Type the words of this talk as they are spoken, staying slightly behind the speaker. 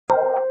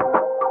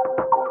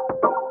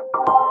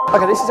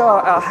Okay, this is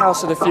our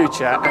house of the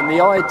future, and the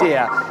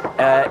idea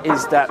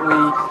is that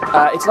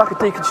it's like a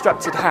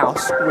deconstructed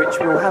house, which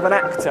will have an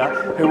actor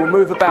who will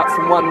move about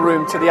from one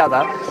room to the other,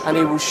 and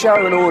he will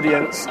show an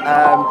audience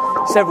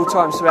several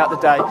times throughout the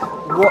day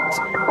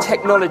what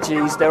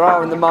technologies there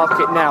are in the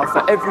market now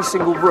for every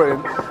single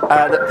room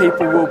that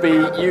people will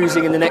be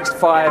using in the next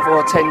 5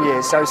 or 10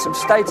 years. So some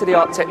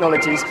state-of-the-art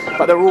technologies,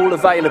 but they're all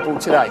available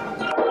today.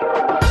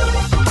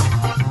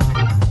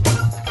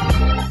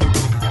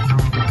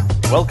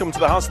 Welcome to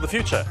the House of the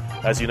Future.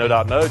 As you no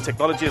doubt know,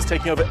 technology is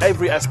taking over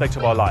every aspect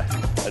of our life,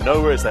 and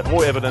nowhere is that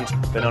more evident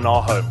than in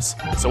our homes.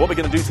 So what we're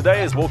going to do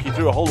today is walk you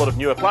through a whole lot of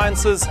new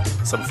appliances,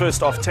 some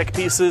first-off tech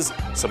pieces,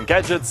 some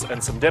gadgets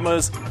and some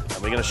demos,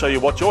 and we're going to show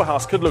you what your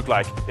house could look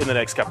like in the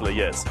next couple of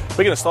years.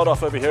 We're going to start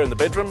off over here in the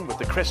bedroom with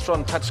the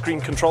Crestron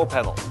touchscreen control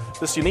panel.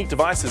 This unique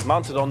device is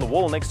mounted on the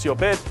wall next to your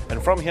bed,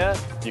 and from here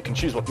you can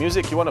choose what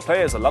music you want to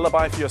play as a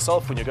lullaby for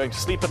yourself when you're going to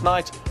sleep at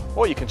night,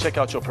 or you can check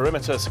out your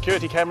perimeter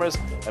security cameras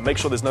and make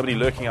sure there's nobody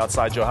lurking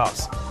outside your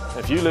house.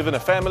 If you live in a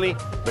family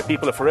where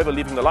people are forever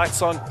leaving the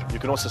lights on, you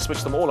can also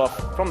switch them all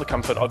off from the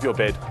comfort of your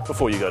bed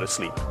before you go to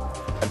sleep.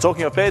 And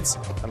talking of beds,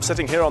 I'm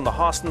sitting here on the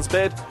Harstens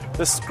bed.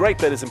 This great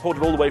bed is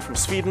imported all the way from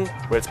Sweden,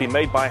 where it's been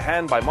made by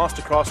hand by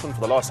master craftsmen for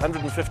the last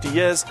 150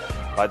 years,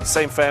 by the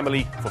same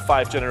family for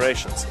 5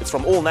 generations. It's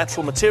from all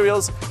natural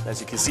materials.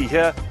 As you can see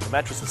here, the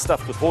mattress is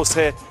stuffed with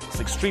horsehair. It's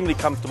an extremely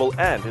comfortable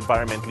and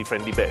environmentally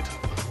friendly bed.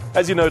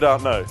 As you no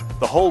doubt know,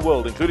 the whole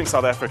world, including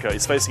South Africa,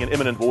 is facing an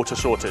imminent water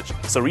shortage,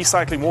 so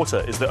recycling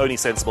water is the only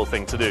sensible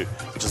thing to do,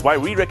 which is why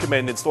we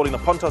recommend installing the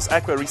Pontos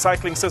Aqua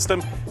recycling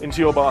system into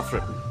your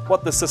bathroom.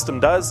 What this system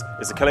does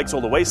is it collects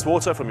all the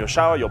wastewater from your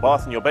shower, your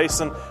bath and your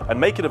basin and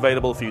make it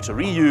available for you to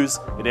reuse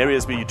in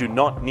areas where you do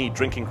not need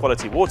drinking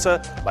quality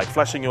water, like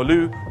flushing your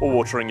loo or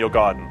watering your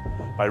garden.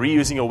 By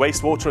reusing your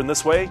wastewater in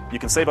this way, you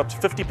can save up to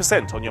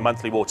 50% on your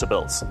monthly water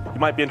bills. You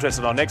might be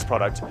interested in our next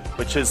product,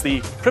 which is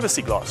the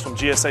privacy glass from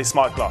GSA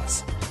Smart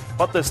Glass.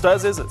 What this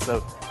does is it's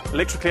an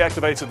electrically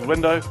activated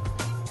window,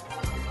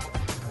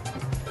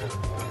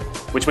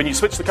 which when you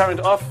switch the current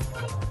off,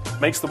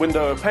 makes the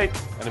window opaque,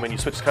 and then when you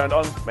switch the current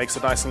on, makes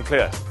it nice and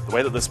clear. The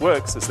way that this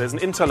works is there's an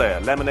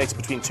interlayer laminated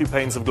between 2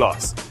 panes of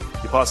glass.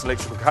 You pass an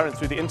electrical current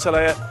through the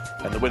interlayer,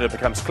 and the window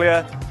becomes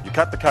clear, you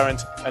cut the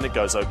current, and it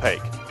goes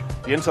opaque.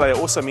 The interlayer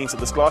also means that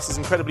this glass is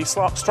incredibly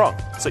strong,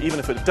 so even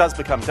if it does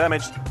become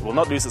damaged, it will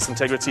not lose its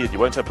integrity, and you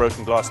won't have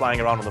broken glass lying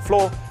around on the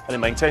floor, and it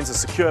maintains a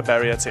secure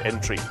barrier to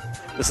entry.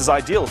 This is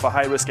ideal for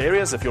high-risk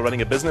areas if you're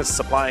running a business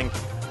supplying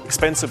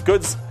expensive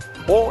goods,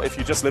 or if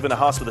you just live in a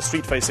house with a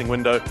street-facing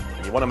window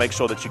and you want to make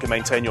sure that you can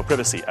maintain your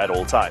privacy at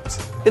all times.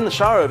 In the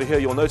shower over here,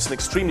 you'll notice an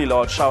extremely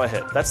large shower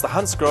head. That's the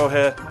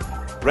Hansgrohe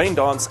Rain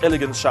Dance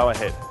Elegance Shower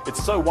Head.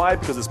 It's so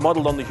wide because it's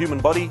modeled on the human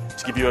body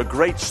to give you a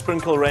great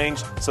sprinkle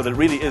range, so that it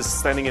really is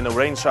standing in a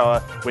rain shower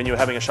when you're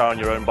having a shower in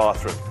your own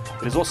bathroom.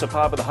 It is also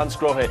powered by the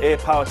Hansgrohe air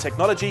power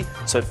technology,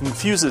 so it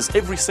infuses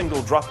every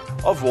single drop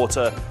of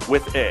water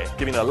with air,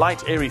 giving it a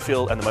light, airy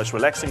feel and the most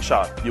relaxing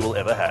shower you will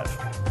ever have.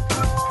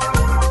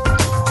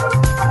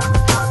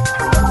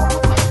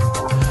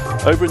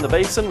 Over in the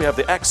basin, we have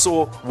the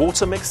Axor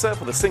water mixer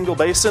for the single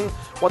basin.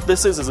 What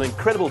this is an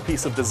incredible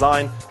piece of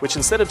design, which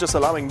instead of just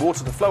allowing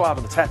water to flow out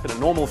of the tap in a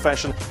normal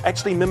fashion,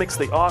 actually mimics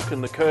the arc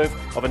and the curve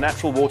of a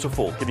natural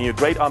waterfall, giving you a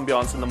great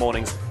ambiance in the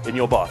mornings in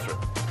your bathroom.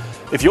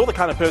 If you're the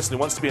kind of person who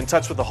wants to be in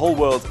touch with the whole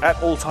world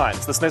at all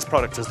times, this next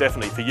product is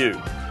definitely for you.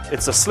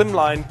 It's a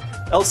slimline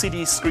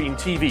LCD screen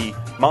TV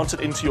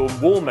mounted into your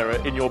wall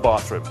mirror in your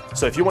bathroom.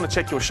 So if you want to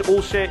check your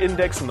all share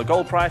index and the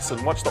gold price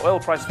and watch the oil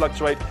price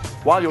fluctuate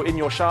while you're in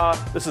your shower,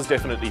 this is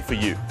definitely for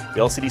you. The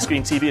LCD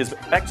screen TV is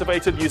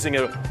activated using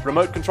a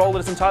remote control that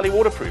is entirely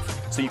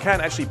waterproof, so you can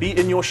actually be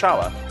in your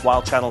shower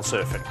while channel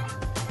surfing.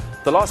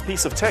 The last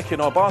piece of tech in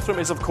our bathroom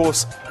is, of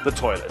course, the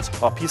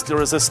toilet, our piece de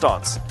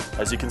resistance.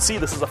 As you can see,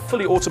 this is a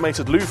fully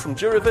automated loo from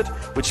Duravid,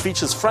 which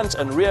features front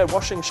and rear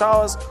washing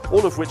showers,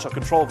 all of which are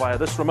controlled via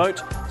this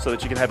remote, so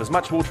that you can have as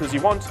much water as you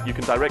want. You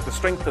can direct the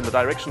strength and the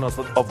direction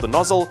of the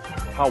nozzle,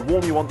 how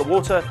warm you want the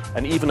water,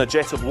 and even a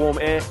jet of warm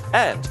air,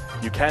 and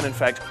you can, in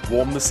fact,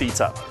 warm the seat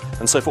up.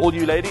 And so for all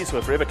you ladies who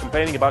are forever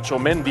complaining about your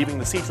men leaving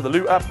the seat of the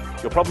loo up,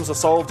 your problems are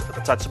solved at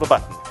the touch of a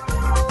button.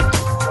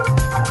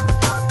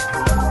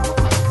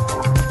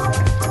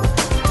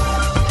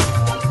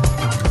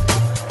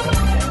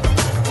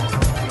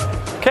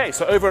 Okay,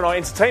 so over in our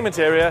entertainment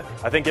area,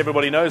 I think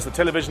everybody knows the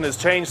television has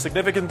changed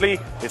significantly.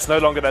 It's no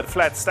longer that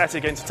flat,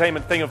 static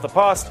entertainment thing of the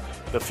past.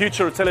 The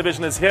future of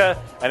television is here,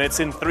 and it's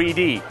in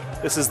 3D.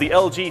 This is the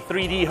LG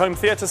 3D home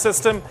theater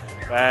system,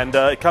 and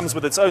it comes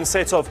with its own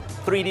set of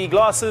 3D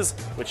glasses,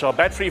 which are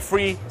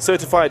battery-free,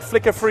 certified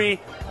flicker-free,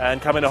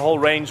 and come in a whole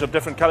range of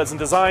different colors and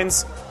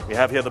designs. We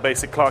have here the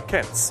basic Clark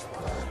Kents.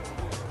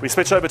 We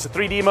switch over to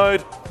 3D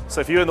mode. So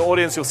if you're in the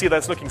audience, you'll see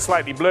that's looking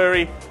slightly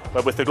blurry,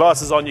 but with the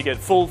glasses on, you get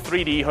full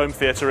 3D home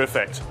theater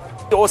effect.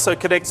 You're also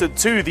connected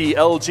to the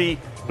LG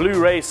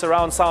Blu-ray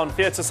surround sound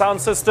theater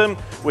sound system,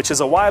 which is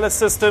a wireless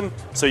system,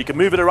 so you can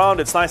move it around.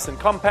 It's nice and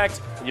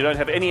compact, and you don't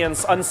have any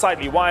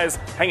unsightly wires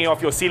hanging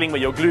off your ceiling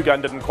where your glue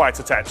gun didn't quite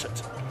attach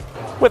it.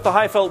 With the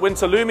Highveld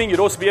winter looming, you'd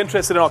also be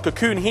interested in our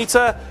cocoon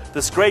heater.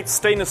 This great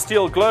stainless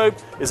steel globe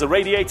is a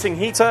radiating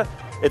heater.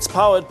 It's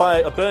powered by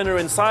a burner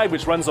inside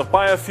which runs off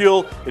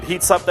biofuel. It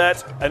heats up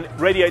that and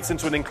radiates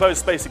into an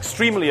enclosed space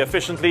extremely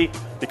efficiently.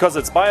 Because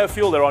it's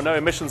biofuel, there are no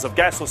emissions of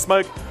gas or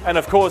smoke. And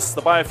of course,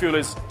 the biofuel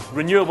is a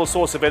renewable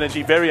source of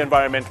energy, very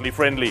environmentally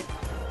friendly.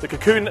 The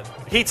cocoon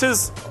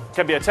heaters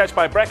can be attached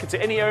by a bracket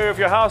to any area of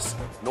your house.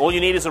 And all you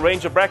need is a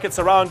range of brackets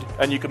around,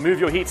 and you can move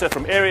your heater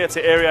from area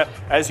to area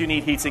as you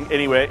need heating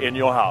anywhere in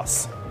your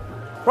house.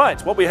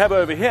 Right, what we have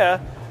over here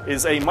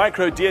is a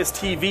micro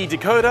DSTV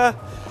decoder,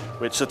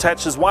 which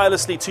attaches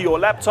wirelessly to your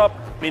laptop,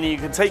 meaning you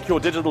can take your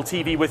digital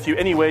TV with you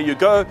anywhere you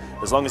go,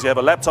 as long as you have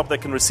a laptop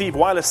that can receive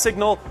wireless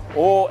signal,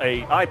 or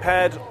an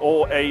iPad,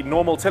 or a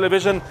normal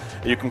television.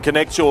 You can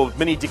connect your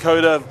mini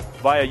decoder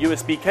via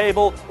USB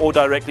cable, or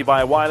directly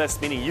via wireless,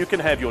 meaning you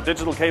can have your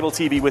digital cable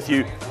TV with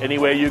you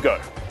anywhere you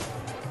go.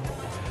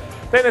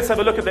 Then let's have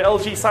a look at the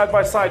LG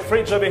side-by-side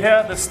fridge over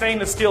here. The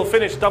stainless steel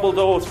finished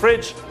double-door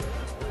fridge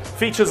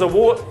features a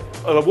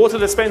water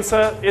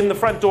dispenser in the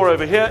front door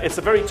over here. It's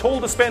a very tall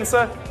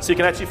dispenser, so you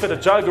can actually fit a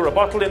jug or a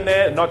bottle in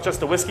there, and not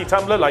just a whiskey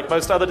tumbler like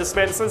most other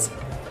dispensers.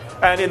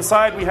 And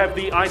inside we have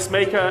the ice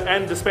maker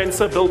and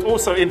dispenser built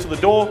also into the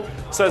door,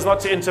 so as not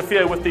to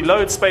interfere with the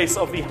load space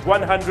of the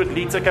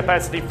 100-litre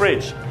capacity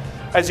fridge.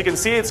 As you can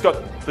see, it's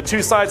got the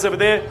two sides over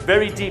there,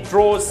 very deep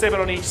drawers, 7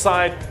 on each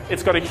side.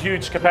 It's got a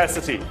huge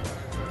capacity.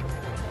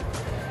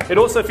 It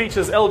also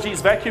features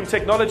LG's vacuum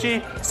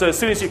technology, so as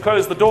soon as you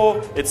close the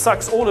door, it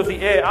sucks all of the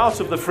air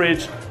out of the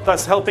fridge,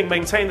 thus helping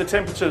maintain the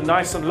temperature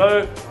nice and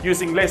low,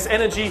 using less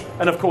energy,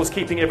 and of course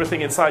keeping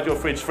everything inside your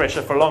fridge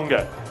fresher for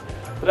longer.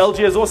 But LG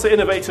has also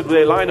innovated with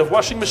their line of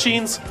washing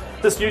machines.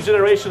 This new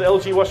generation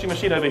LG washing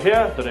machine over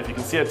here, don't know if you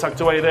can see it tucked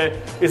away there,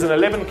 is an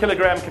 11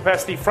 kilogram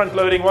capacity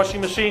front-loading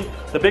washing machine,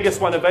 the biggest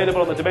one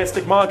available on the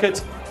domestic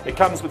market. It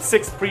comes with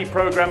 6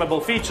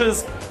 pre-programmable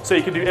features, so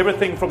you can do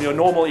everything from your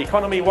normal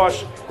economy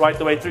wash right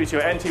the way through to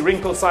your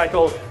anti-wrinkle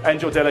cycle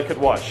and your delicate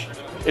wash.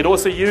 It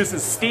also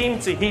uses steam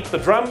to heat the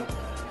drum,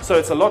 so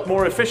it's a lot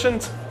more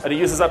efficient, and it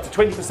uses up to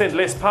 20%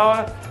 less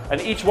power.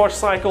 And each wash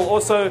cycle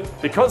also,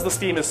 because the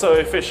steam is so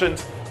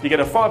efficient, you get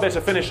a far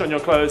better finish on your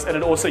clothes, and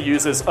it also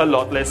uses a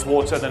lot less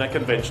water than a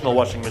conventional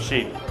washing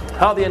machine.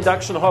 How the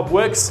induction hob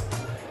works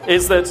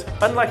is that,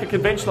 unlike a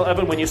conventional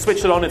oven, when you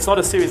switch it on, it's not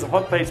a series of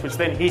hot plates which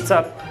then heat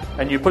up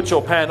and you put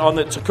your pan on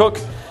it to cook.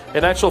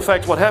 In actual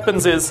fact, what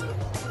happens is,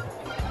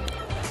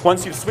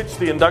 once you've switched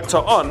the inductor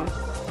on,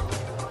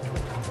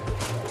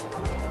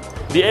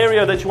 the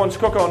area that you want to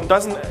cook on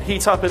doesn't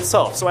heat up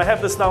itself. So I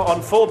have this now on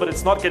full, but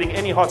it's not getting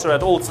any hotter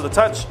at all to the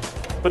touch.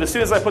 But as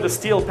soon as I put a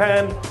steel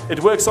pan,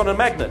 it works on a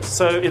magnet.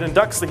 So it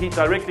inducts the heat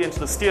directly into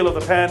the steel of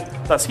the pan,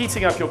 thus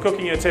heating up your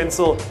cooking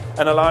utensil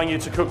and allowing you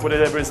to cook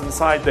whatever is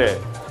inside there.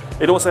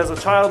 It also has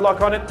a child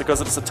lock on it because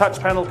it's a touch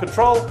panel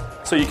control,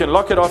 so you can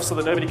lock it off so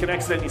that nobody can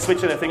accidentally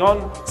switch anything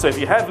on. So if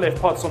you have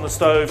left pots on the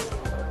stove,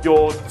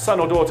 your son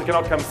or daughter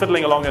cannot come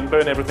fiddling along and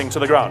burn everything to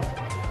the ground.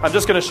 I'm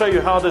just going to show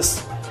you how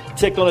this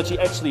technology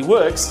actually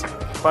works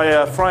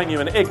by frying you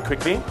an egg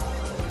quickly.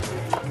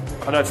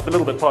 I know it's a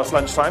little bit past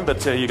lunchtime,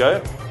 but here you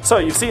go. So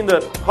you've seen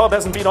the hob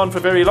hasn't been on for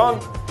very long.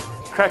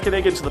 Crack an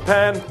egg into the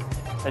pan,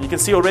 and you can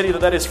see already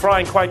that is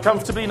frying quite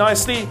comfortably,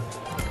 nicely.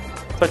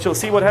 But you'll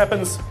see what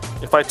happens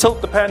if I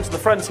tilt the pan to the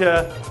front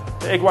here.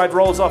 The egg white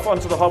rolls off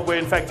onto the hob, where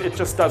in fact it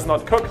just does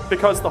not cook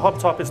because the hob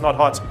top is not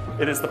hot.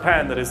 It is the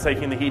pan that is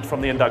taking the heat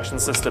from the induction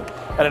system.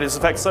 And it is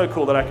in fact so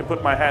cool that I can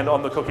put my hand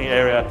on the cooking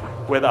area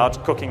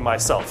without cooking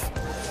myself.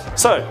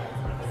 So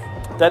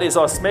that is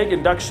our Smeg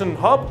induction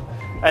hob.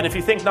 And if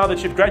you think now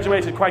that you've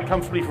graduated quite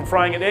comfortably from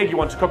frying an egg, you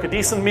want to cook a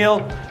decent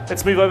meal,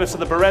 let's move over to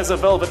the Barazza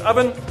Velvet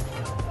Oven.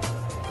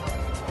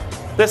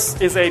 This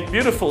is a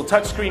beautiful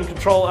touchscreen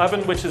control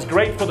oven, which is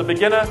great for the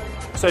beginner.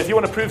 So if you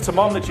want to prove to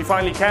mom that you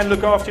finally can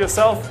look after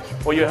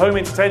yourself, or you're home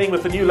entertaining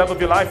with the new love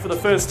of your life for the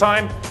first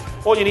time,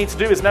 all you need to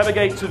do is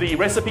navigate to the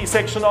recipe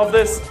section of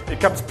this. It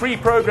comes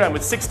pre-programmed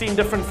with 16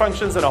 different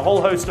functions and a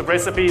whole host of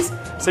recipes,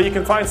 so you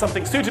can find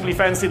something suitably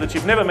fancy that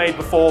you've never made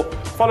before,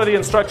 follow the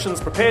instructions,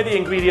 prepare the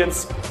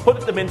ingredients,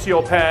 put them into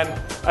your pan,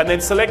 and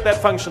then select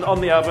that function on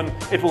the oven.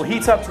 It will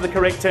heat up to the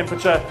correct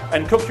temperature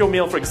and cook your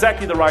meal for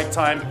exactly the right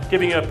time,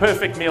 giving you a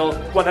perfect meal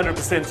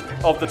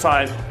 100% of the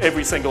time,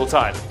 every single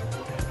time.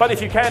 But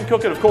if you can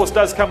cook, it of course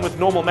does come with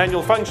normal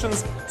manual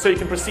functions, so you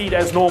can proceed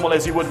as normal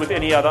as you would with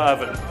any other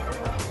oven.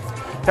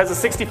 It has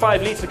a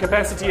 65-litre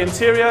capacity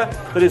interior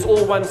that is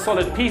all one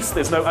solid piece.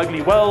 There's no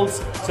ugly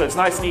welds, so it's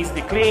nice and easy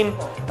to clean.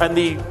 And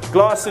the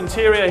glass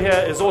interior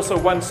here is also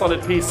one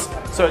solid piece,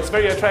 so it's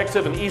very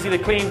attractive and easy to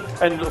clean,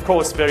 and of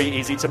course very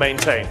easy to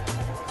maintain.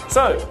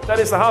 So, that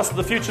is the house of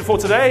the future for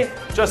today.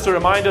 Just a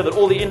reminder that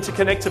all the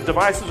interconnected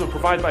devices were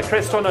provided by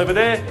Creston over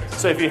there.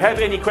 So if you have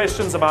any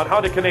questions about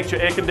how to connect your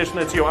air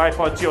conditioner to your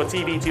iPod, to your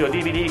TV, to your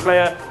DVD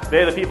player,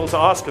 they're the people to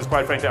ask, because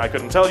quite frankly I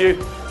couldn't tell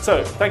you.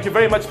 So, thank you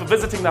very much for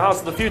visiting the house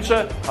of the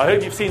future. I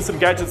hope you've seen some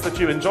gadgets that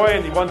you enjoy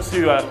and you want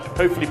to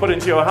hopefully put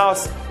into your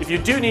house. If you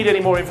do need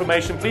any more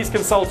information, please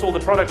consult all the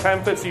product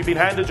pamphlets you've been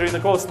handed during the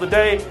course of the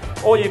day,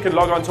 or you can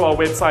log on to our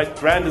website,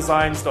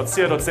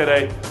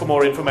 granddesigns.co.za, for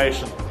more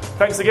information.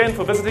 Thanks again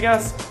for visiting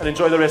us, and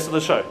enjoy the rest of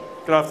the show.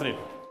 Good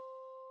afternoon.